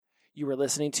You are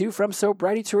listening to From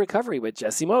Sobriety to Recovery with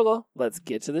Jesse Mogul. Let's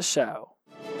get to the show.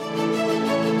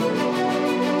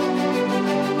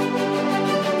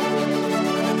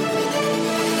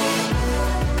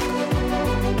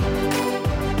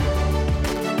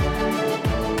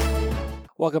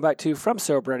 Welcome back to From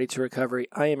Sobriety to Recovery.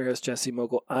 I am your host, Jesse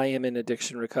Mogul. I am in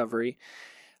addiction recovery.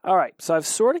 All right, so I've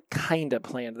sort of kind of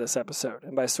planned this episode.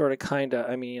 And by sort of kind of,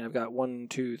 I mean I've got 1,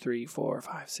 2, 3, 4,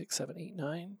 5, 6, 7, 8,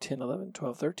 9, 10, 11,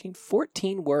 12, 13,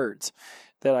 14 words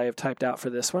that I have typed out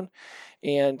for this one.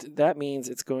 And that means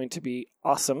it's going to be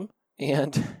awesome.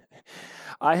 And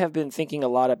I have been thinking a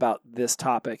lot about this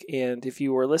topic, and if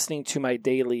you were listening to my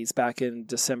dailies back in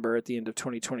December at the end of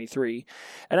 2023,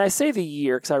 and I say the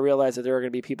year because I realize that there are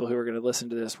going to be people who are going to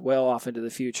listen to this well off into the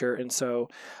future, and so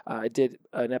I did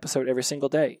an episode every single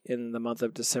day in the month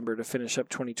of December to finish up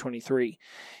 2023,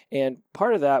 and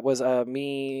part of that was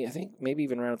me, I think maybe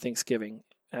even around Thanksgiving,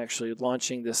 actually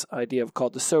launching this idea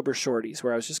called the Sober Shorties,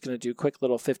 where I was just going to do quick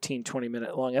little 15,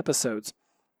 20-minute long episodes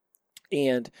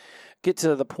and get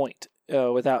to the point.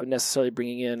 Without necessarily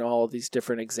bringing in all these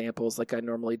different examples like I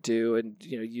normally do, and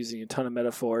using a ton of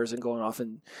metaphors and going off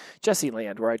in Jesse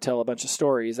land where I tell a bunch of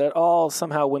stories that all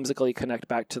somehow whimsically connect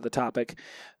back to the topic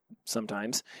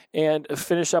sometimes, and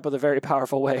finish up with a very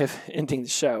powerful way of ending the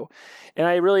show. And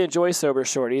I really enjoy Sober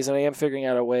Shorties, and I am figuring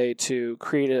out a way to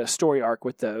create a story arc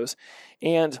with those.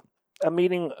 And I'm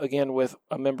meeting again with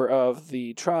a member of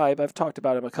the tribe. I've talked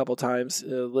about him a couple times.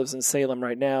 Lives in Salem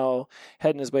right now,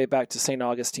 heading his way back to St.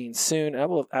 Augustine soon. And I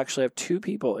will actually have 2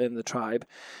 people in the tribe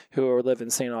who live in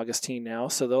St. Augustine now,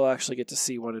 so they'll actually get to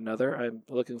see one another. I'm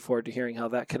looking forward to hearing how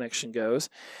that connection goes.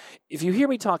 If you hear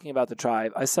me talking about the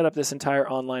tribe, I set up this entire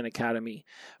online academy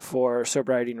for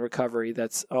sobriety and recovery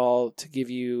that's all to give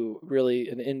you really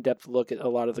an in-depth look at a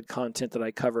lot of the content that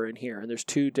I cover in here. And there's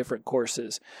 2 different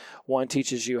courses. One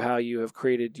teaches you how you have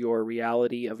created your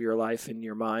reality of your life in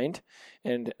your mind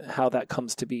and how that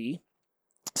comes to be.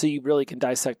 So you really can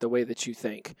dissect the way that you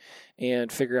think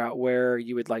and figure out where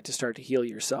you would like to start to heal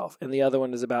yourself. And the other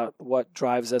one is about what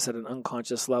drives us at an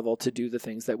unconscious level to do the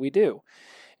things that we do.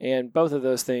 And both of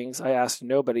those things, I asked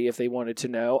nobody if they wanted to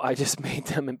know. I just made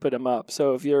them and put them up.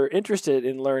 So if you're interested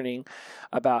in learning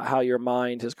about how your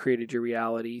mind has created your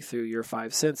reality through your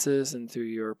 5 senses and through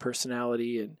your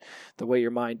personality and the way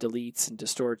your mind deletes and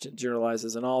distorts and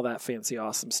generalizes and all that fancy,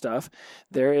 awesome stuff,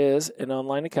 there is an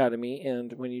online academy.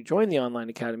 And when you join the online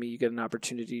academy, you get an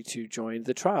opportunity to join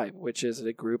the tribe, which is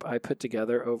a group I put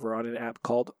together over on an app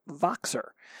called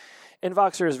Voxer. And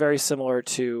Voxer is very similar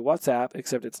to WhatsApp,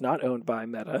 except it's not owned by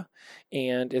Meta.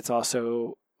 And it's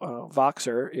also,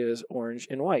 Voxer is orange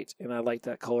and white. And I like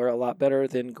that color a lot better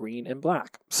than green and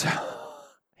black.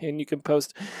 And you can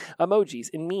post emojis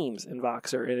and memes in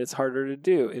Voxer, and it's harder to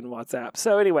do in WhatsApp.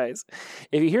 So anyways,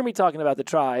 if you hear me talking about the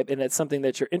tribe and it's something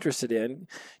that you're interested in,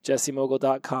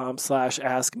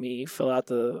 jessemogul.com/askme, fill out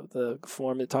the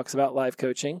form that talks about life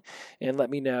coaching and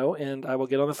let me know, and I will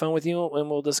get on the phone with you and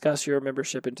we'll discuss your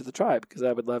membership into the tribe because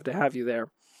I would love to have you there.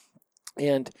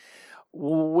 And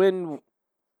when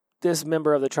this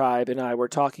member of the tribe and I were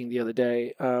talking the other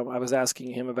day, I was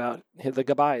asking him about the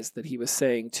goodbyes that he was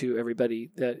saying to everybody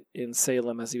that in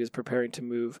Salem as he was preparing to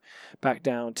move back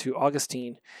down to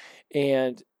Augustine.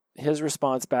 And his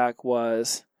response back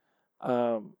was,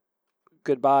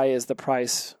 goodbye is the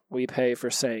price we pay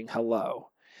for saying hello.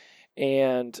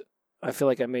 And I feel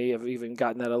like I may have even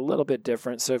gotten that a little bit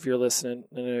different. So if you're listening,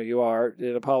 I know you are,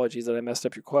 and apologies that I messed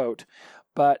up your quote,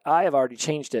 but I have already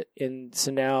changed it. And so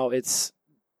now it's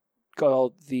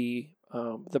called the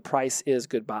price is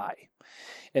goodbye.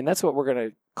 And that's what we're going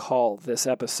to call this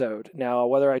episode. Now,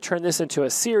 whether I turn this into a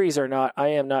series or not, I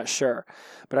am not sure.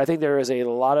 But I think there is a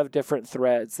lot of different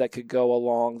threads that could go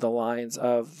along the lines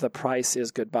of the price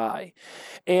is goodbye.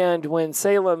 And when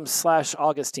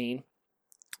Salem/Augustine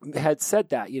had said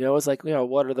that, it's like,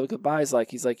 what are the goodbyes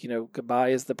like? He's like, goodbye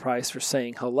is the price for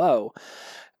saying hello.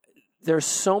 There's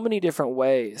so many different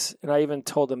ways. And I even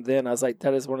told him then, I was like,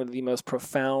 that is one of the most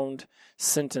profound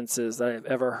sentences that I've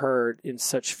ever heard in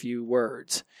such few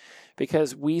words.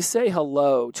 Because we say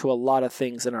hello to a lot of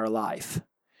things in our life.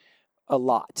 A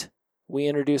lot. We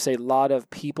introduce a lot of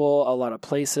people, a lot of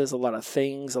places, a lot of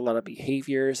things, a lot of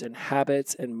behaviors and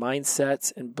habits and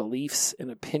mindsets and beliefs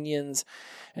and opinions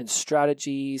and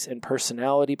strategies and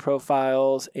personality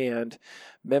profiles and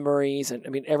memories and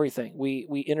everything.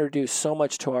 We introduce so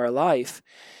much to our life,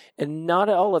 and not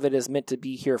all of it is meant to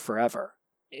be here forever.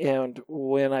 And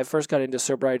when I first got into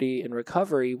sobriety and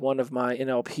recovery, one of my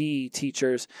NLP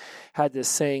teachers had this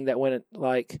saying that went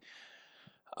like,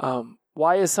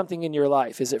 why is something in your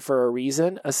life? Is it for a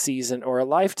reason, a season, or a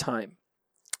lifetime?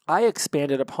 I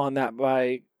expanded upon that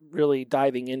by really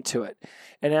diving into it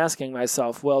and asking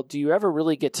myself, well, do you ever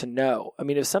really get to know? I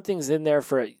mean, if something's in there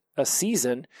for a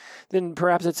season, then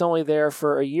perhaps it's only there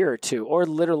for a year or two, or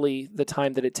literally the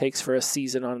time that it takes for a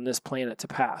season on this planet to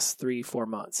pass, 3-4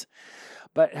 months.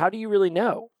 But how do you really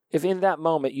know? If in that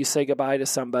moment you say goodbye to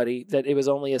somebody that it was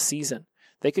only a season,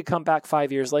 they could come back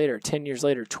 5 years later, 10 years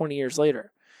later, 20 years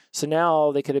later. So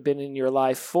now they could have been in your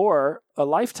life for a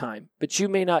lifetime, but you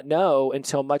may not know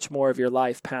until much more of your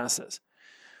life passes.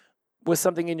 Was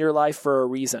something in your life for a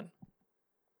reason?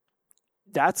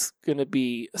 That's going to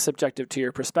be subjective to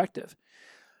your perspective.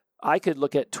 I could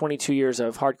look at 22 years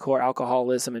of hardcore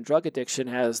alcoholism and drug addiction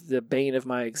as the bane of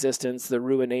my existence, the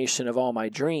ruination of all my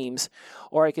dreams,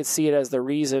 or I could see it as the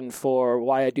reason for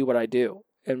why I do what I do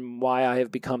and why I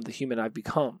have become the human I've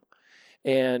become.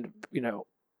 And,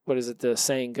 what is it? The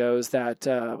saying goes that,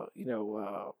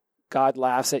 God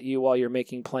laughs at you while you're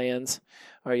making plans,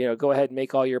 or, go ahead and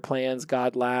make all your plans.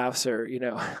 God laughs, or,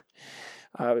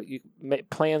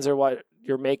 plans are what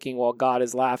you're making while God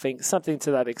is laughing, something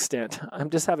to that extent.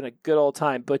 I'm just having a good old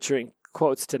time butchering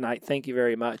quotes tonight. Thank you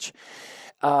very much.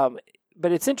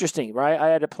 But it's interesting, right? I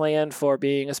had a plan for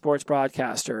being a sports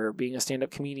broadcaster, being a stand-up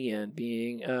comedian,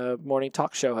 being a morning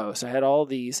talk show host. I had all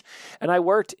these, and I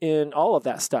worked in all of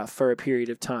that stuff for a period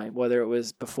of time, whether it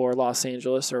was before Los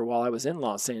Angeles or while I was in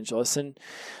Los Angeles. And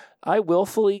I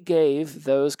willfully gave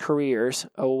those careers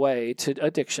away to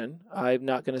addiction. I'm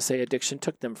not going to say addiction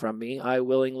took them from me. I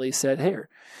willingly said, here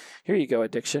you go,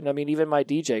 addiction. I mean, even my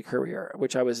DJ career,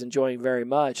 which I was enjoying very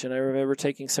much, and I remember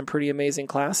taking some pretty amazing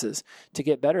classes to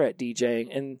get better at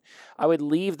DJing, and I would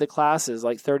leave the classes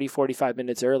like 30, 45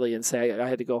 minutes early and say I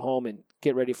had to go home and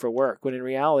get ready for work, when in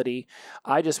reality,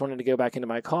 I just wanted to go back into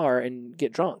my car and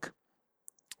get drunk.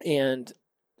 And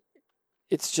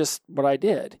it's just what I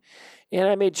did. And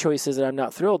I made choices that I'm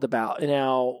not thrilled about. And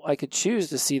now I could choose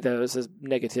to see those as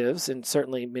negatives, and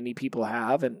certainly many people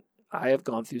have, and I have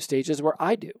gone through stages where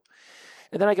I do.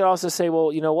 And then I could also say,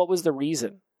 well, what was the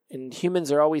reason? And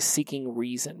humans are always seeking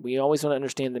reason. We always want to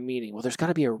understand the meaning. Well, there's got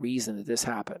to be a reason that this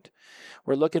happened.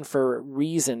 We're looking for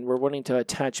reason. We're wanting to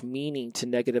attach meaning to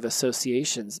negative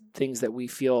associations, things that we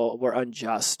feel were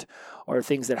unjust or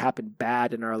things that happened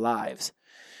bad in our lives.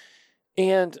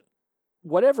 And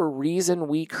whatever reason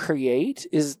we create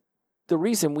is the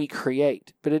reason we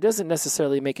create, but it doesn't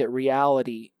necessarily make it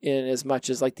reality in as much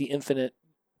as like the infinite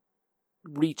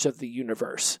reach of the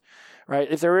universe,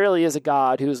 right? If there really is a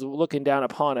God who's looking down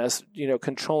upon us,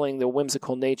 controlling the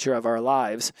whimsical nature of our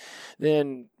lives,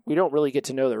 then we don't really get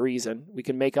to know the reason. We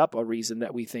can make up a reason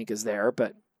that we think is there,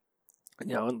 but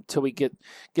until we get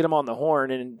them on the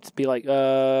horn and be like,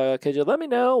 could you let me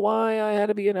know why I had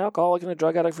to be an alcoholic and a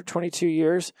drug addict for 22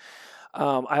 years?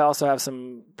 I also have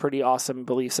some pretty awesome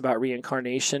beliefs about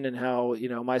reincarnation and how,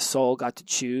 my soul got to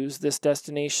choose this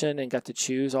destination and got to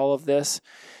choose all of this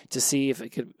to see if it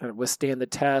could withstand the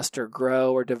test or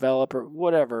grow or develop or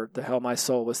whatever the hell my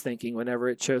soul was thinking whenever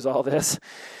it chose all this.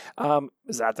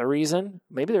 Is that the reason?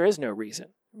 Maybe there is no reason.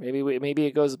 Maybe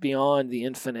it goes beyond the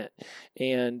infinite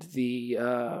and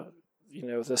the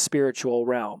spiritual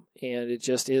realm, and it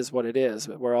just is what it is.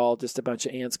 We're all just a bunch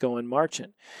of ants going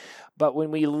marching. But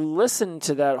when we listen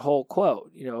to that whole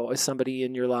quote, is somebody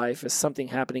in your life, is something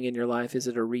happening in your life, is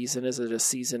it a reason, is it a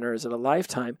season, or is it a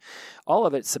lifetime? All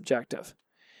of it's subjective.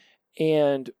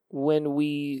 And when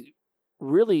we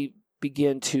really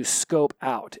begin to scope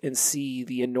out and see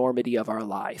the enormity of our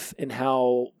life and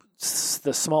how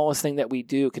the smallest thing that we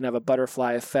do can have a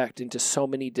butterfly effect into so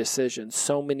many decisions,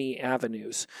 so many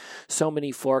avenues, so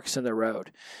many forks in the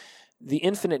road. The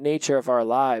infinite nature of our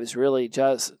lives really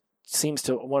just seems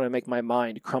to want to make my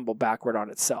mind crumble backward on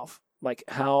itself. Like,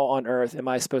 how on earth am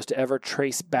I supposed to ever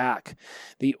trace back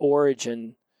the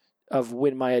origin of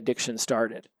when my addiction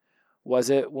started? Was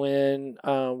it when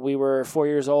we were 4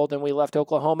 years old and we left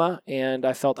Oklahoma and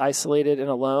I felt isolated and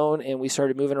alone and we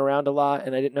started moving around a lot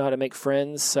and I didn't know how to make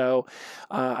friends, so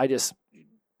I just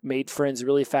made friends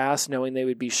really fast knowing they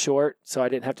would be short, so I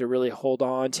didn't have to really hold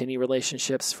on to any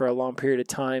relationships for a long period of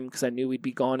time because I knew we'd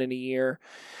be gone in a year.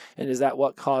 And is that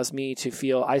what caused me to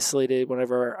feel isolated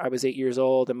whenever I was 8 years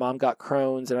old and mom got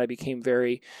Crohn's and I became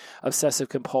very obsessive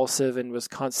compulsive and was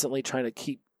constantly trying to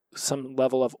keep some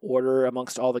level of order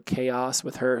amongst all the chaos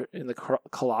with her in the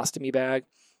colostomy bag?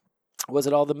 Was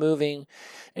it all the moving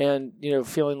and,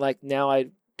 feeling like now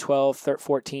 12, 13,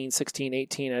 14, 16,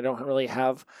 18, I don't really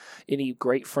have any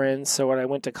great friends. So when I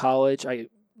went to college, I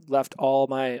left all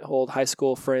my old high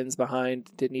school friends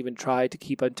behind, didn't even try to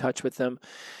keep in touch with them,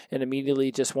 and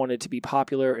immediately just wanted to be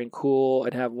popular and cool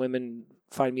and have women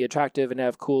find me attractive and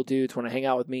have cool dudes want to hang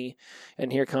out with me.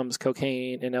 And here comes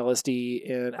cocaine and LSD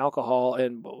and alcohol.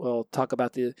 And we'll talk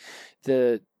about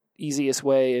the easiest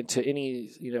way into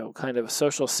any, kind of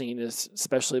social scene, is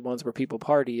especially ones where people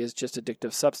party, is just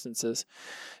addictive substances.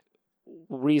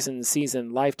 Reason,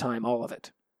 season, lifetime, all of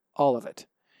it. All of it.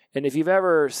 And if you've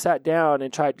ever sat down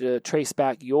and tried to trace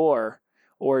back your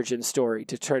origin story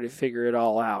to try to figure it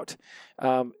all out,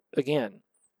 again,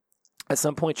 at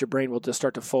some point your brain will just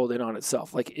start to fold in on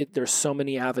itself. There's so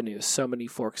many avenues, so many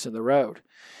forks in the road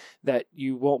that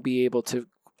you won't be able to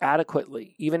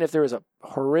adequately, even if there was a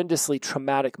horrendously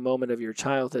traumatic moment of your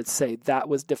childhood, say that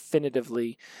was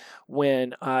definitively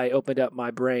when I opened up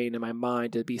my brain and my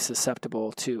mind to be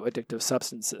susceptible to addictive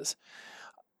substances.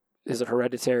 Is it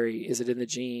hereditary? Is it in the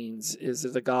genes? Is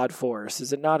it a God force?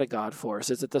 Is it not a God force?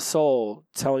 Is it the soul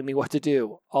telling me what to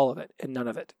do? All of it and none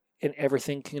of it. And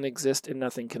everything can exist and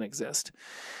nothing can exist.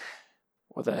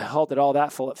 Where the hell did all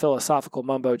that philosophical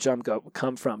mumbo jumbo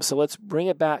come from? So let's bring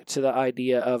it back to the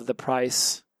idea of the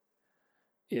price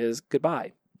is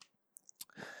goodbye.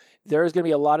 There's going to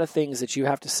be a lot of things that you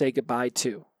have to say goodbye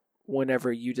to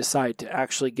whenever you decide to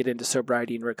actually get into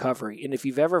sobriety and recovery. And if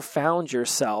you've ever found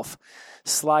yourself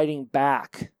sliding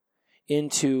back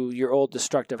into your old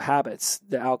destructive habits,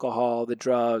 the alcohol, the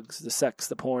drugs, the sex,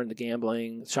 the porn, the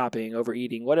gambling, shopping,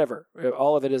 overeating, whatever,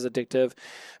 all of it is addictive.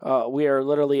 We are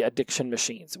literally addiction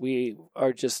machines. We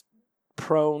are just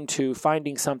prone to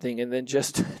finding something and then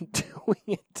just doing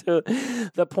it to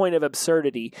the point of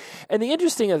absurdity. And the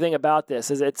interesting thing about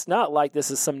this is it's not like this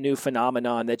is some new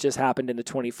phenomenon that just happened in the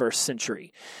 21st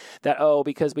century. That,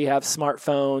 because we have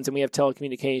smartphones and we have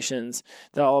telecommunications,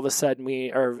 that all of a sudden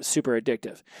we are super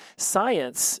addictive.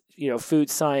 Science, food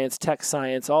science, tech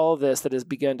science, all of this that has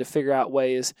begun to figure out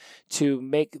ways to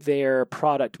make their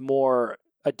product more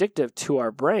addictive to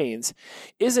our brains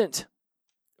isn't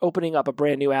opening up a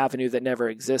brand new avenue that never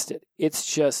existed.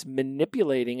 It's just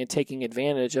manipulating and taking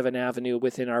advantage of an avenue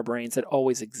within our brains that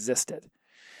always existed.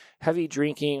 Heavy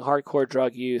drinking, hardcore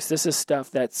drug use, this is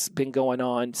stuff that's been going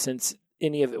on since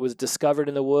any of it was discovered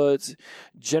in the woods,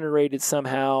 generated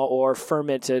somehow, or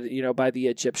fermented, by the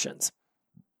Egyptians.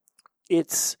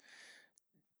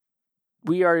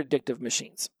 We are addictive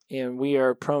machines. And we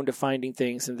are prone to finding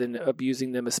things and then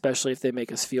abusing them, especially if they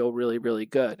make us feel really, really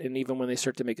good. And even when they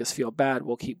start to make us feel bad,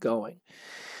 we'll keep going.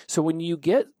 So when you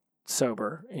get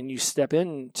sober and you step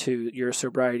into your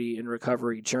sobriety and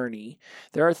recovery journey,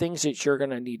 there are things that you're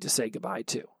going to need to say goodbye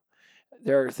to.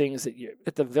 There are things that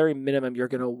at the very minimum, you're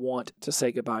going to want to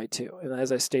say goodbye to. And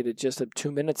as I stated just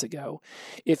 2 minutes ago,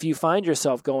 if you find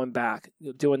yourself going back,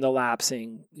 doing the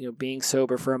lapsing, being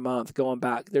sober for a month, going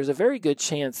back, there's a very good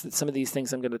chance that some of these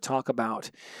things I'm going to talk about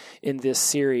in this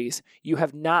series, you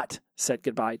have not said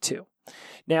goodbye to.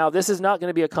 Now, this is not going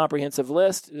to be a comprehensive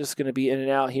list. It's going to be in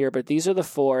and out here, but these are the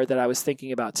 4 that I was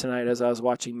thinking about tonight as I was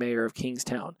watching Mayor of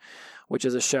Kingstown, which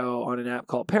is a show on an app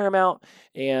called Paramount,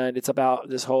 and it's about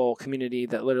this whole community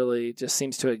that literally just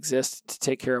seems to exist to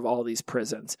take care of all these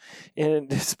prisons. And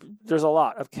there's a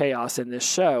lot of chaos in this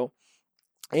show.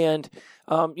 And,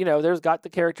 there's got the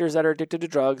characters that are addicted to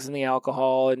drugs and the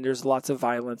alcohol, and there's lots of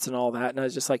violence and all that. And I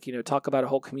was just like, talk about a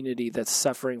whole community that's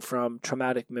suffering from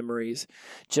traumatic memories,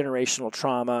 generational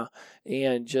trauma,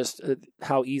 and just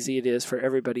how easy it is for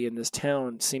everybody in this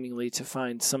town seemingly to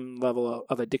find some level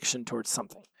of addiction towards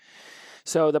something.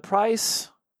 So the price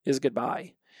is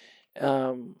goodbye.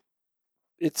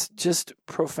 It's just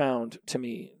profound to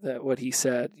me that what he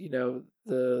said,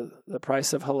 the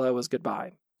price of hello is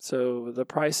goodbye. So the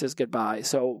price is goodbye.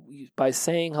 So by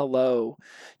saying hello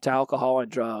to alcohol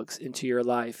and drugs into your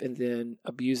life and then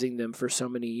abusing them for so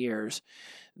many years,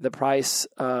 the price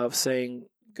of saying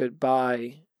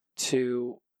goodbye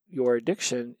to your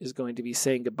addiction is going to be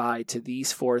saying goodbye to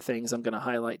these 4 things I'm going to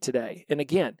highlight today. And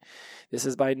again, this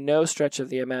is by no stretch of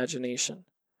the imagination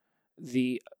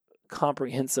the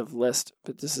comprehensive list,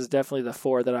 but this is definitely the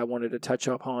 4 that I wanted to touch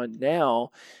upon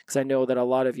now, because I know that a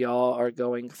lot of y'all are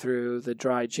going through the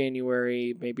dry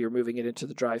January, maybe you're moving it into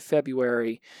the dry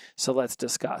February, so let's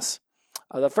discuss.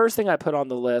 The first thing I put on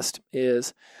the list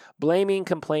is blaming,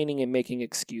 complaining, and making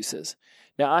excuses.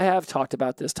 Now, I have talked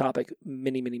about this topic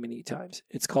many, many, many times.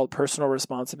 It's called personal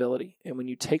responsibility, and when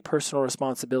you take personal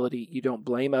responsibility, you don't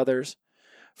blame others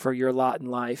for your lot in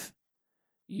life.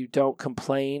 You don't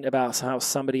complain about how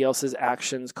somebody else's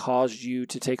actions caused you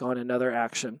to take on another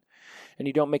action. And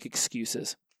you don't make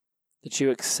excuses, that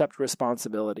you accept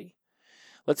responsibility.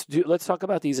 Let's talk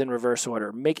about these in reverse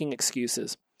order. Making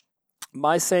excuses.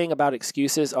 My saying about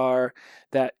excuses are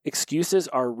that excuses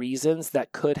are reasons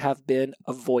that could have been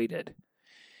avoided.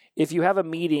 If you have a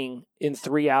meeting in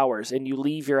 3 hours and you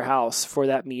leave your house for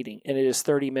that meeting and it is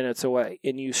 30 minutes away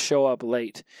and you show up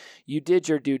late, you did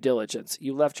your due diligence.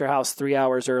 You left your house 3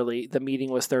 hours early. The meeting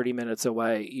was 30 minutes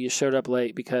away. You showed up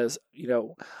late because,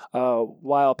 a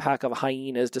wild pack of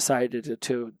hyenas decided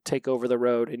to take over the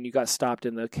road and you got stopped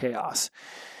in the chaos.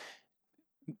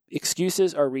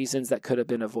 Excuses are reasons that could have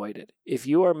been avoided. If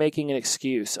you are making an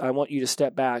excuse, I want you to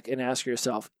step back and ask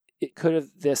yourself,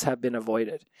 this have been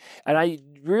avoided? And I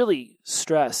really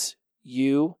stress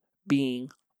you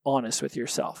being honest with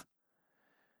yourself.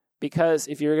 Because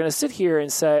if you're going to sit here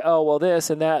and say, oh, well, this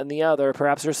and that and the other,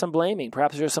 perhaps there's some blaming,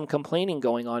 perhaps there's some complaining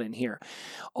going on in here.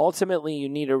 Ultimately, you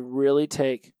need to really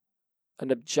take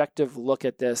an objective look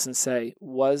at this and say,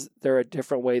 was there a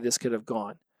different way this could have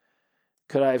gone?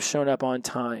 Could I have shown up on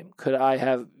time? Could I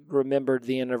have remembered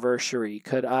the anniversary?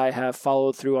 Could I have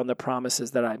followed through on the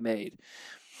promises that I made?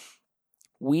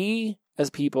 We, as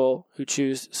people who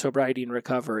choose sobriety and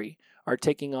recovery, are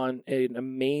taking on an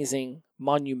amazing,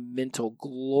 monumental,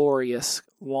 glorious,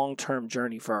 long-term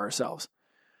journey for ourselves,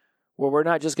 where we're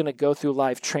not just going to go through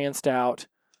life tranced out,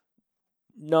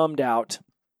 numbed out.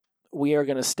 We are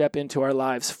going to step into our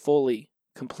lives fully,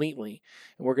 completely,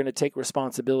 and we're going to take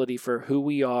responsibility for who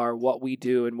we are, what we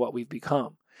do, and what we've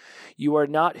become. You are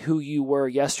not who you were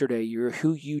yesterday. You're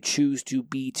who you choose to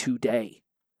be today.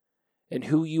 And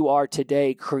who you are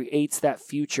today creates that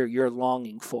future you're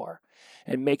longing for.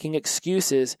 And making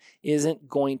excuses isn't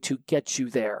going to get you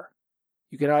there.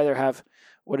 You can either have,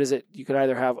 You can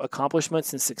either have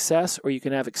accomplishments and success, or you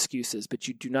can have excuses, but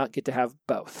you do not get to have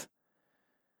both.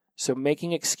 So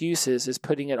making excuses is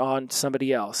putting it on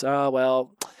somebody else. Oh,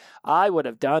 well, I would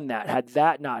have done that had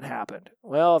that not happened.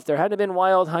 Well, if there hadn't been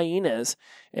wild hyenas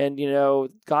and,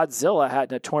 Godzilla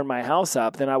hadn't have torn my house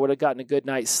up, then I would have gotten a good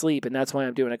night's sleep, and that's why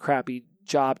I'm doing a crappy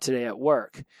job today at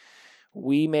work.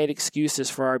 We made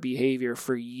excuses for our behavior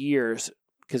for years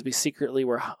because we secretly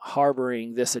were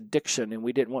harboring this addiction and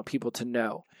we didn't want people to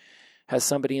know. As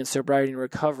somebody in sobriety and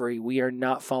recovery, we are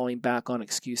not falling back on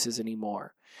excuses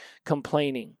anymore.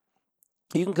 Complaining.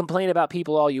 You can complain about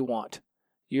people all you want.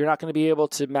 You're not going to be able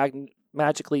to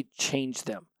magically change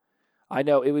them. I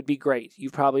know it would be great.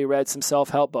 You've probably read some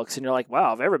self-help books and you're like,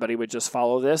 wow, if everybody would just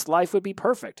follow this, life would be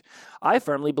perfect. I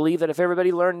firmly believe that if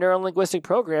everybody learned neurolinguistic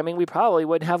programming, we probably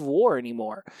wouldn't have war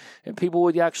anymore. And people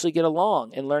would actually get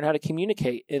along and learn how to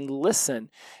communicate and listen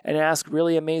and ask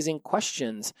really amazing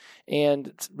questions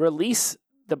and release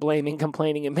the blaming,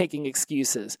 complaining, and making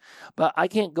excuses. But I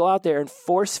can't go out there and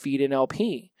force feed an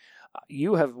LP.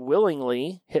 You have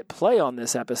willingly hit play on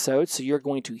this episode, so you're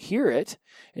going to hear it,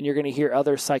 and you're going to hear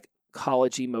other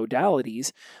psychology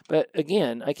modalities. But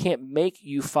again, I can't make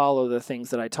you follow the things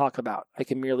that I talk about. I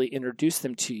can merely introduce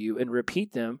them to you and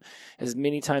repeat them as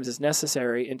many times as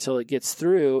necessary until it gets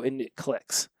through and it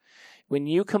clicks. When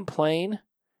you complain,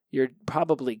 you're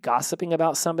probably gossiping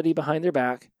about somebody behind their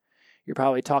back. You're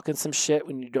probably talking some shit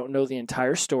when you don't know the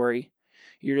entire story.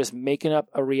 You're just making up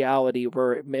a reality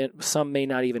where some may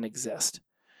not even exist.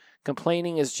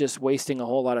 Complaining is just wasting a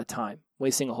whole lot of time,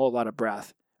 wasting a whole lot of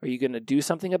breath. Are you going to do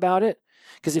something about it?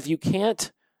 Because if you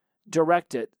can't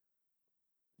direct it,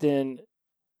 then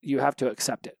you have to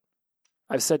accept it.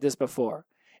 I've said this before.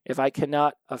 If I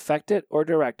cannot affect it or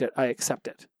direct it, I accept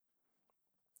it.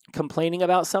 Complaining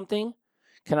about something,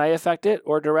 can I affect it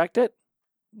or direct it?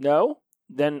 No?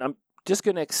 Then I'm just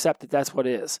going to accept that that's what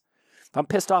it is. If I'm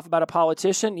pissed off about a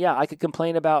politician, yeah, I could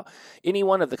complain about any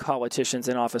one of the politicians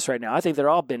in office right now. I think they're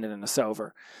all bending us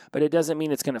over, but it doesn't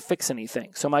mean it's going to fix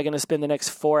anything. So am I going to spend the next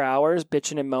 4 hours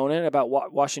bitching and moaning about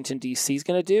what Washington, D.C. is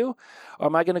going to do? Or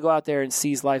am I going to go out there and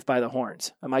seize life by the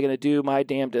horns? Am I going to do my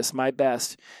damnedest, my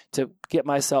best to get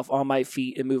myself on my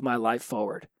feet and move my life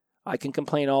forward? I can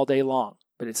complain all day long,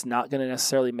 but it's not going to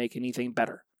necessarily make anything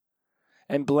better.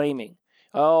 And blaming.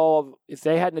 Oh, if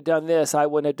they hadn't have done this, I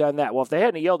wouldn't have done that. Well, if they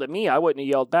hadn't yelled at me, I wouldn't have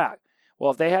yelled back.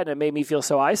 Well, if they hadn't have made me feel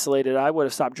so isolated, I would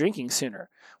have stopped drinking sooner.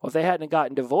 Well, if they hadn't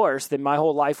gotten divorced, then my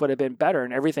whole life would have been better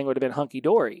and everything would have been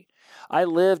hunky-dory. I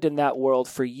lived in that world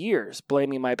for years,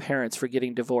 blaming my parents for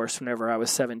getting divorced whenever I was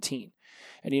 17.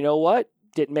 And you know what?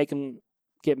 Didn't make them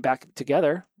get back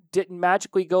together. Didn't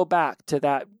magically go back to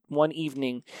that one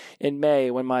evening in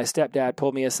May when my stepdad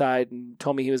pulled me aside and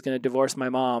told me he was going to divorce my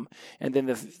mom, and then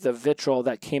the vitriol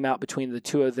that came out between the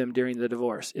two of them during the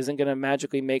divorce isn't going to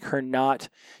magically make her not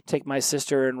take my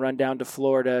sister and run down to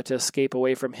Florida to escape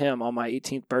away from him on my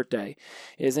 18th birthday.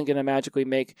 It isn't going to magically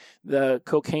make the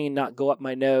cocaine not go up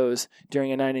my nose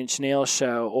during a Nine Inch Nails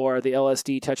show, or the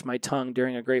LSD touch my tongue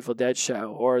during a Grateful Dead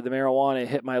show, or the marijuana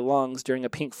hit my lungs during a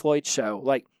Pink Floyd show.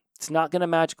 Like, it's not going to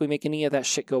magically make any of that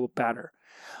shit go better.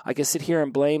 I can sit here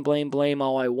and blame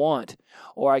all I want,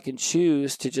 or I can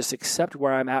choose to just accept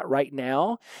where I'm at right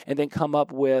now and then come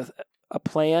up with a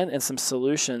plan and some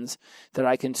solutions that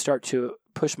I can start to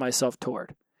push myself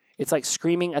toward. It's like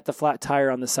screaming at the flat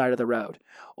tire on the side of the road.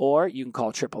 Or you can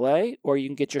call AAA, or you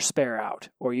can get your spare out,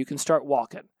 or you can start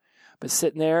walking. But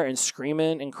sitting there and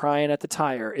screaming and crying at the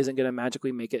tire isn't going to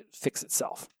magically make it fix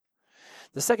itself.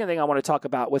 The second thing I want to talk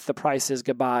about with the price is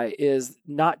goodbye is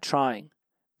not trying,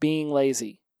 being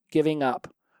lazy, giving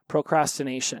up,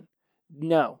 procrastination.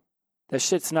 No, that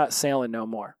shit's not sailing no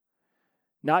more.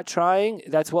 Not trying,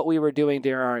 that's what we were doing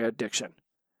during our addiction,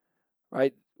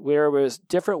 right? There was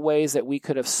different ways that we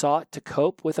could have sought to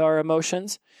cope with our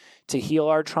emotions, to heal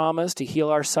our traumas, to heal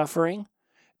our suffering.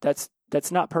 That's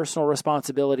not personal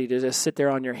responsibility to just sit there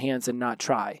on your hands and not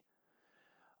try.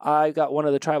 I got one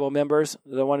of the tribal members,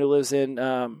 the one who lives in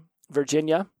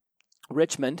Virginia,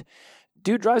 Richmond.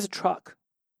 Dude drives a truck,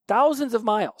 thousands of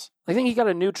miles. I think he got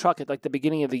a new truck at like the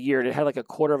beginning of the year. It had like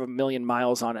 250,000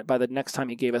 miles on it by the next time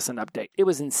he gave us an update. It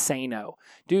was insano.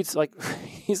 Dude's like,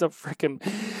 he's a freaking,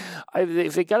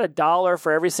 if he got $1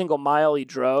 for every single mile he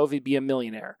drove, he'd be a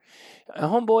millionaire. A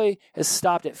homeboy has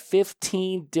stopped at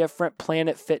 15 different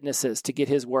Planet Fitnesses to get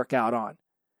his workout on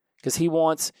because he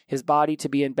wants his body to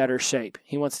be in better shape.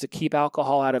 He wants to keep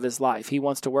alcohol out of his life. He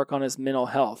wants to work on his mental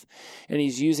health. And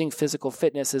he's using physical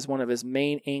fitness as one of his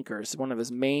main anchors, one of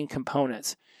his main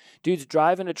components. Dude's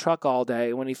driving a truck all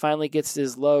day. When he finally gets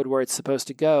his load where it's supposed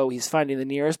to go, he's finding the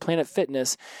nearest Planet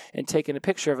Fitness and taking a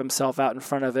picture of himself out in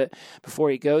front of it before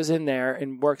he goes in there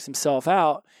and works himself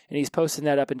out. And he's posting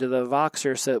that up into the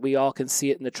Voxer so that we all can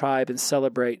see it in the tribe and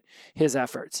celebrate his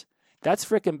efforts. That's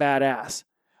freaking badass.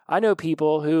 I know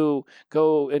people who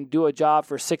go and do a job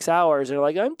for 6 hours and are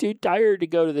like, I'm too tired to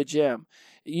go to the gym.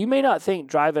 You may not think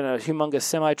driving a humongous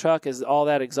semi-truck is all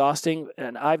that exhausting,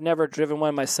 and I've never driven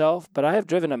one myself, but I have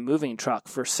driven a moving truck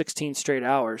for 16 straight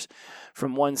hours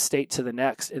from one state to the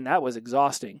next, and that was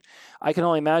exhausting. I can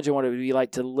only imagine what it would be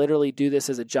like to literally do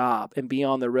this as a job and be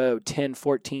on the road 10,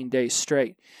 14 days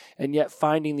straight, and yet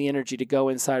finding the energy to go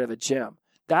inside of a gym.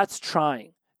 That's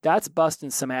trying. That's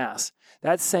busting some ass.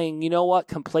 That's saying, you know what,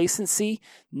 complacency?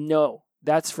 No,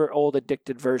 that's for old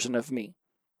addicted version of me.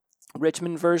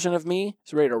 Richmond version of me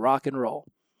is ready to rock and roll.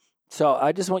 So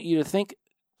I just want you to think,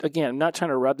 again, I'm not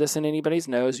trying to rub this in anybody's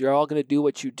nose. You're all going to do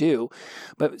what you do.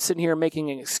 But sitting here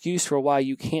making an excuse for why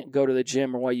you can't go to the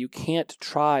gym or why you can't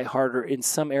try harder in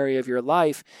some area of your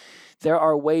life, there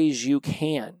are ways you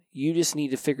can. You just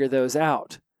need to figure those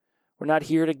out. We're not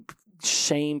here to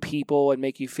shame people and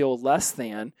make you feel less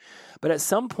than. But at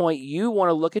some point, you want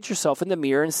to look at yourself in the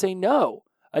mirror and say, no,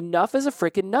 enough is a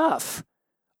freaking enough.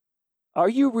 Are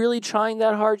you really trying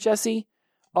that hard, Jesse?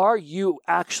 Are you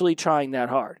actually trying that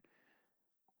hard?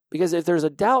 Because if there's a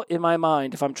doubt in my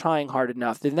mind if I'm trying hard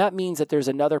enough, then that means that there's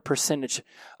another percentage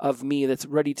of me that's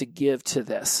ready to give to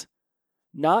this.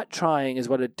 Not trying is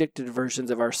what addicted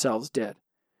versions of ourselves did.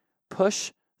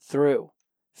 Push through.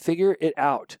 Figure it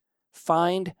out.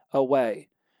 Find a way.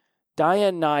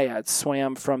 Diane Nyad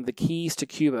swam from the Keys to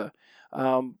Cuba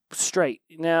straight.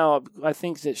 Now, I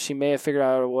think that she may have figured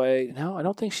out a way. No, I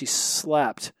don't think she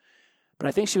slept. But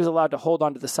I think she was allowed to hold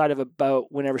on to the side of a boat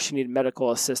whenever she needed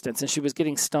medical assistance. And she was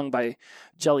getting stung by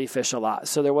jellyfish a lot.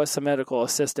 So there was some medical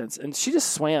assistance. And she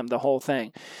just swam the whole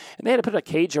thing. And they had to put a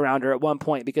cage around her at one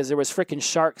point because there was freaking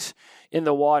sharks in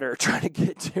the water trying to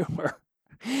get to her.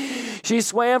 She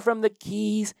swam from the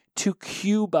Keys to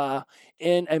Cuba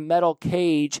in a metal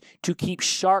cage to keep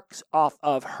sharks off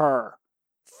of her.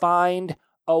 Find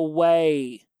a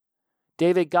way.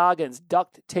 David Goggins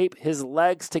duct taped his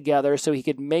legs together so he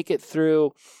could make it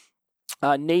through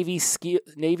Navy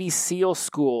SEAL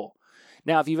school.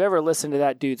 Now, if you've ever listened to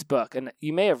that dude's book, and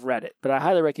you may have read it, but I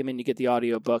highly recommend you get the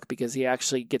audio book because he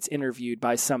actually gets interviewed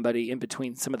by somebody in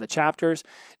between some of the chapters.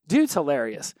 Dude's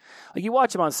hilarious. Like, you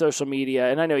watch him on social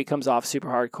media, and I know he comes off super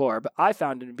hardcore, but I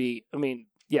found him to be,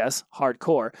 yes,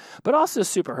 hardcore, but also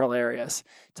super hilarious.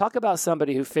 Talk about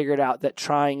somebody who figured out that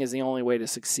trying is the only way to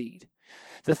succeed.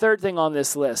 The third thing on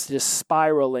this list is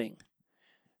spiraling.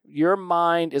 Your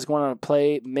mind is going to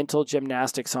play mental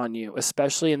gymnastics on you,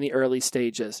 especially in the early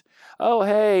stages. Oh,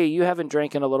 hey, you haven't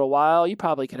drank in a little while. You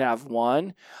probably could have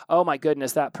one. Oh, my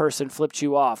goodness, that person flipped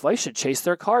you off. Well, you should chase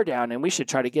their car down, and we should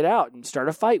try to get out and start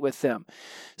a fight with them.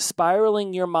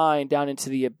 Spiraling your mind down into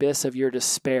the abyss of your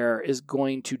despair is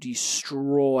going to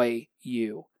destroy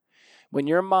you. When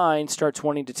your mind starts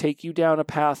wanting to take you down a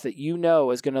path that you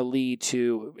know is going to lead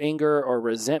to anger or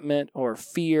resentment or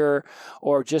fear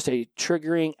or just a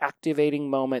triggering, activating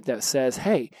moment that says,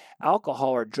 hey, alcohol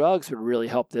or drugs would really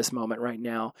help this moment right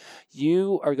now,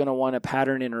 you are going to want to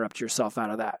pattern interrupt yourself out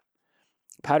of that.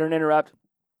 Pattern interrupt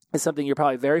is something you're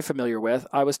probably very familiar with.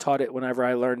 I was taught it whenever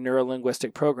I learned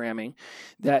neurolinguistic programming,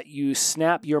 that you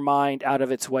snap your mind out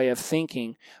of its way of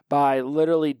thinking by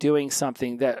literally doing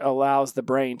something that allows the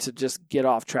brain to just get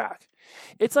off track.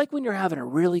 It's like when you're having a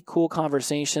really cool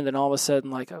conversation, then all of a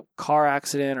sudden like a car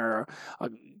accident or a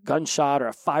gunshot or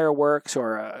a fireworks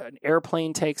or an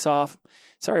airplane takes off.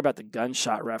 Sorry about the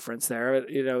gunshot reference there.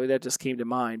 That just came to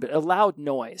mind. But a loud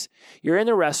noise. You're in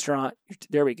the restaurant.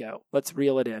 There we go. Let's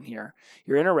reel it in here.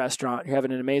 You're in a restaurant. You're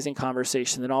having an amazing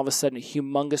conversation. Then all of a sudden, a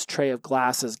humongous tray of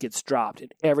glasses gets dropped,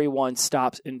 and everyone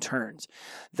stops and turns.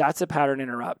 That's a pattern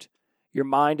interrupt. Your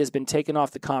mind has been taken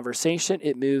off the conversation.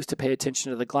 It moves to pay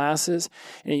attention to the glasses.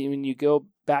 And when you go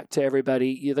back to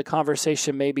everybody, the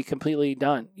conversation may be completely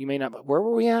done. You may not, where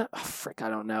were we at? Oh, frick, I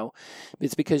don't know.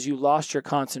 It's because you lost your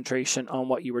concentration on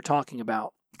what you were talking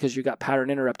about because you got pattern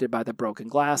interrupted by the broken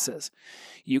glasses.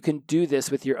 You can do this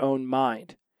with your own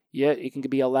mind. Yeah, it can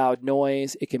be a loud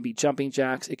noise. It can be jumping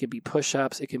jacks. It can be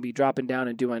push-ups. It can be dropping down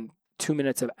and doing 2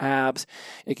 minutes of abs.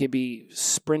 It could be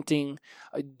sprinting.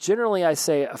 Generally, I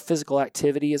say a physical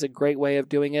activity is a great way of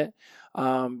doing it.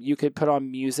 You could put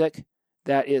on music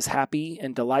that is happy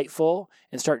and delightful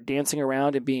and start dancing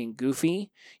around and being goofy.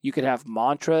 You could have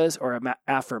mantras or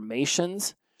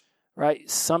affirmations, right?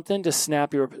 Something to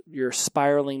snap your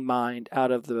spiraling mind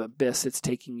out of the abyss it's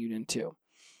taking you into.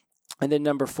 And then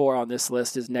number 4 on this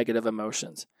list is negative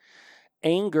emotions.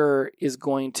 Anger is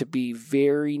going to be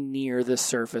very near the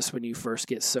surface when you first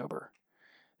get sober.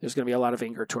 There's going to be a lot of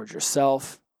anger towards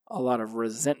yourself, a lot of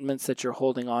resentments that you're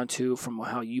holding on to from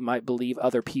how you might believe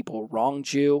other people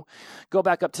wronged you. Go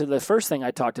back up to the first thing I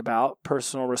talked about,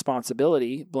 personal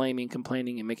responsibility, blaming,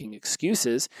 complaining, and making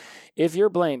excuses. If you're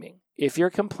blaming, if you're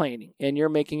complaining, and you're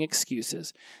making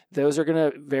excuses, those are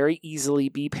going to very easily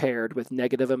be paired with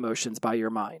negative emotions by your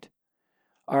mind.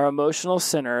 Our emotional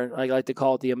center, I like to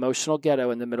call it the emotional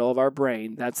ghetto in the middle of our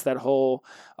brain. That's that whole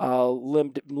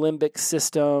limbic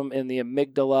system and the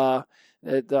amygdala,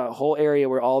 the whole area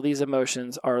where all these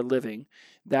emotions are living.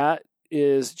 That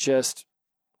is just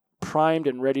primed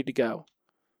and ready to go.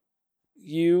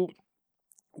 You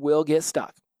will get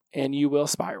stuck and you will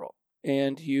spiral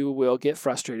and you will get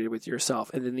frustrated with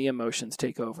yourself, and then the emotions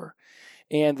take over.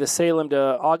 And the Salem to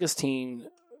Augustine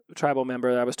tribal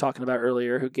member that I was talking about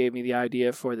earlier, who gave me the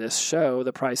idea for this show,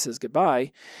 The Price is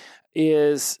Goodbye, he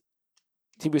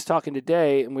was talking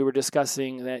today, and we were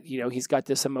discussing that, he's got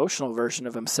this emotional version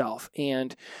of himself.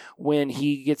 And when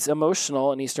he gets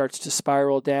emotional and he starts to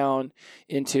spiral down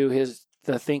into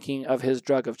the thinking of his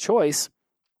drug of choice,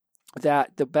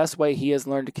 that the best way he has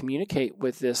learned to communicate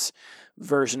with this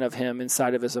version of him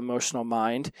inside of his emotional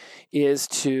mind is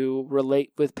to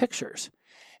relate with pictures.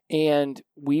 And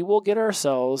we will get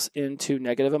ourselves into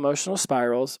negative emotional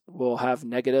spirals. We'll have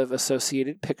negative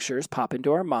associated pictures pop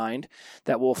into our mind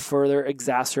that will further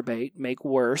exacerbate, make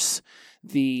worse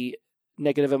the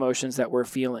negative emotions that we're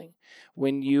feeling.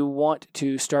 When you want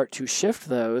to start to shift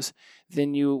those,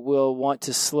 then you will want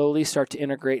to slowly start to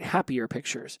integrate happier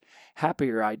pictures,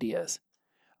 happier ideas.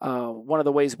 One of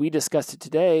the ways we discussed it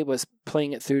today was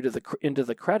playing it through into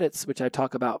the credits, which I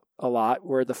talk about a lot,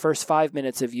 where the first 5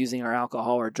 minutes of using our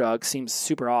alcohol or drug seems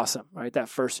super awesome, right? That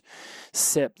first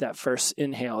sip, that first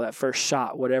inhale, that first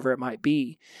shot, whatever it might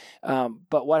be.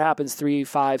 But what happens 3,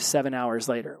 5, 7 hours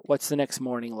later? What's the next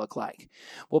morning look like?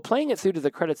 Well, playing it through to the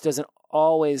credits doesn't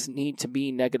always need to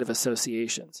be negative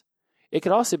associations. It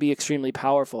could also be extremely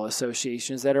powerful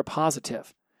associations that are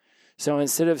positive. So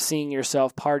instead of seeing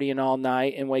yourself partying all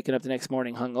night and waking up the next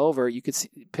morning hungover, you could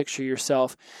picture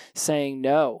yourself saying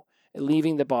no,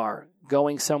 leaving the bar,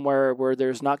 going somewhere where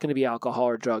there's not going to be alcohol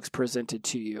or drugs presented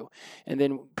to you. And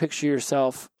then picture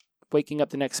yourself waking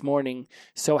up the next morning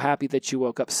so happy that you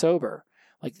woke up sober.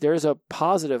 Like, there's a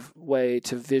positive way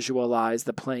to visualize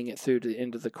the playing it through to the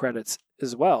end of the credits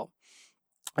as well.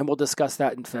 And we'll discuss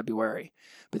that in February.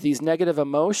 But these negative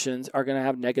emotions are going to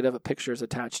have negative pictures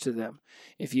attached to them.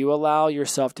 If you allow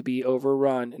yourself to be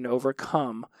overrun and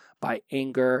overcome by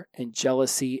anger and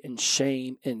jealousy and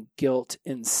shame and guilt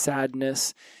and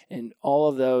sadness and all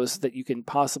of those that you can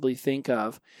possibly think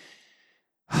of,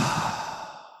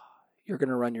 you're going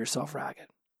to run yourself ragged.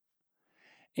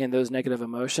 And those negative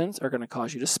emotions are going to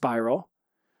cause you to spiral.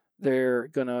 They're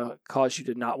going to cause you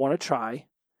to not want to try.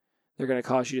 They're going to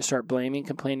cause you to start blaming,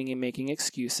 complaining, and making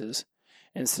excuses.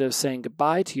 Instead of saying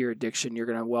goodbye to your addiction, you're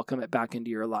going to welcome it back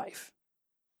into your life.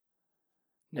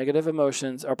 Negative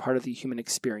emotions are part of the human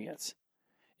experience.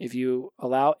 If you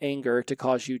allow anger to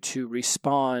cause you to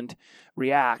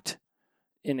react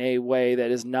in a way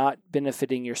that is not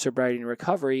benefiting your sobriety and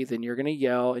recovery, then you're going to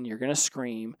yell and you're going to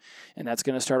scream, and that's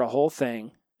going to start a whole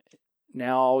thing.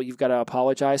 now you've got to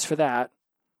apologize for that.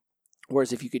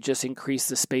 Whereas if you could just increase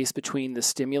the space between the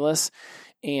stimulus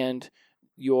and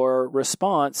your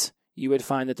response, you would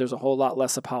find that there's a whole lot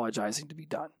less apologizing to be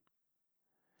done.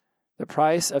 The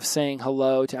price of saying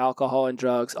hello to alcohol and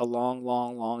drugs a long,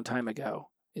 long, long time ago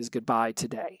is goodbye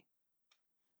today.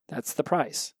 That's the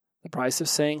price. The price of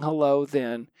saying hello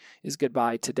then is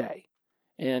goodbye today.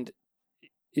 And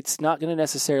it's not going to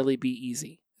necessarily be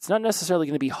easy. It's not necessarily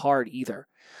going to be hard either,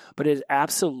 but it is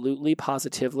absolutely,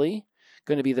 positively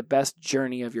going to be the best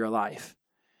journey of your life.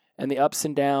 And the ups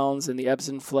and downs and the ebbs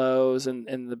and flows and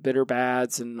the bitter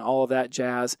bads and all of that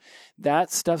jazz,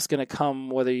 that stuff's going to come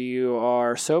whether you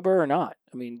are sober or not.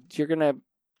 I mean, you're going to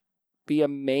be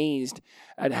amazed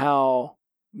at how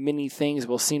many things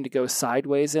will seem to go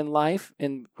sideways in life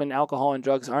and when alcohol and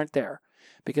drugs aren't there.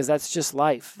 Because that's just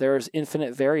life. There's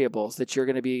infinite variables that you're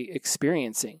going to be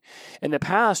experiencing. In the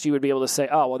past, you would be able to say,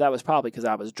 oh, well, that was probably because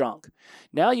I was drunk.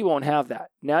 Now you won't have that.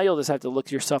 Now you'll just have to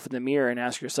look yourself in the mirror and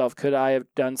ask yourself, could I have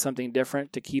done something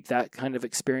different to keep that kind of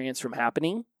experience from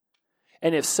happening?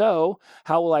 And if so,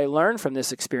 how will I learn from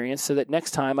this experience so that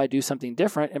next time I do something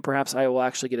different and perhaps I will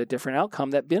actually get a different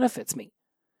outcome that benefits me?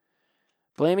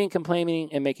 Blaming, complaining,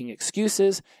 and making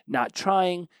excuses, not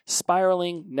trying,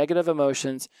 spiraling, negative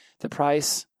emotions. The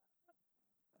price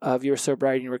of your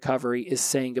sobriety and recovery is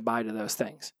saying goodbye to those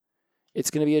things.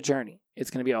 It's going to be a journey.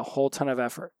 It's going to be a whole ton of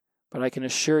effort. But I can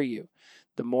assure you,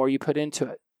 the more you put into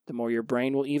it, the more your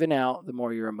brain will even out, the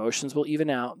more your emotions will even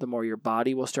out, the more your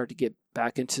body will start to get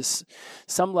back into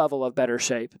some level of better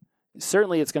shape.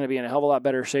 Certainly, it's going to be in a hell of a lot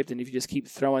better shape than if you just keep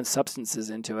throwing substances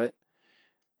into it.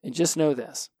 And just know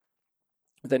this,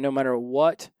 that no matter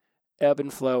what ebb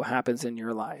and flow happens in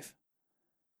your life,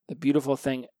 the beautiful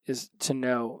thing is to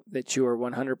know that you are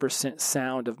 100%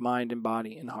 sound of mind and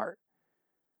body and heart.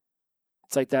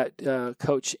 It's like that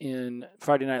coach in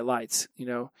Friday Night Lights,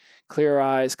 clear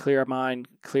eyes, clear mind,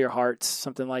 clear hearts,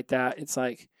 something like that. It's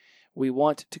like we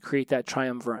want to create that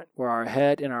triumvirate where our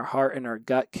head and our heart and our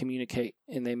gut communicate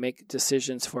and they make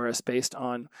decisions for us based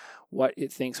on what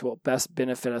it thinks will best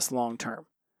benefit us long term.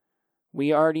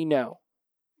 We already know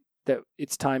that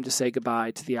it's time to say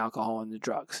goodbye to the alcohol and the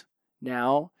drugs.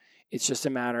 Now, it's just a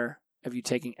matter of you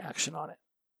taking action on it.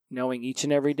 Knowing each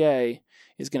and every day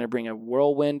is going to bring a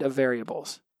whirlwind of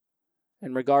variables.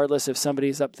 And regardless if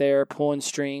somebody's up there pulling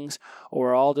strings or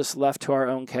we're all just left to our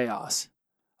own chaos,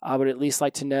 I would at least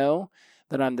like to know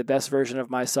that I'm the best version of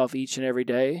myself each and every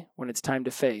day when it's time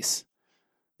to face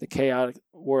the chaotic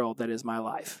world that is my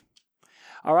life.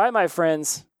 All right, my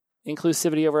friends,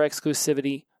 inclusivity over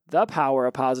exclusivity, the power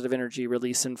of positive energy,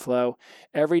 release, and flow.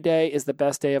 Every day is the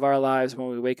best day of our lives when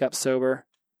we wake up sober.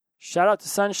 Shout out to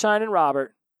Sunshine and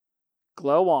Robert.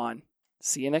 Glow on.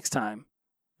 See you next time.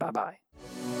 Bye-bye.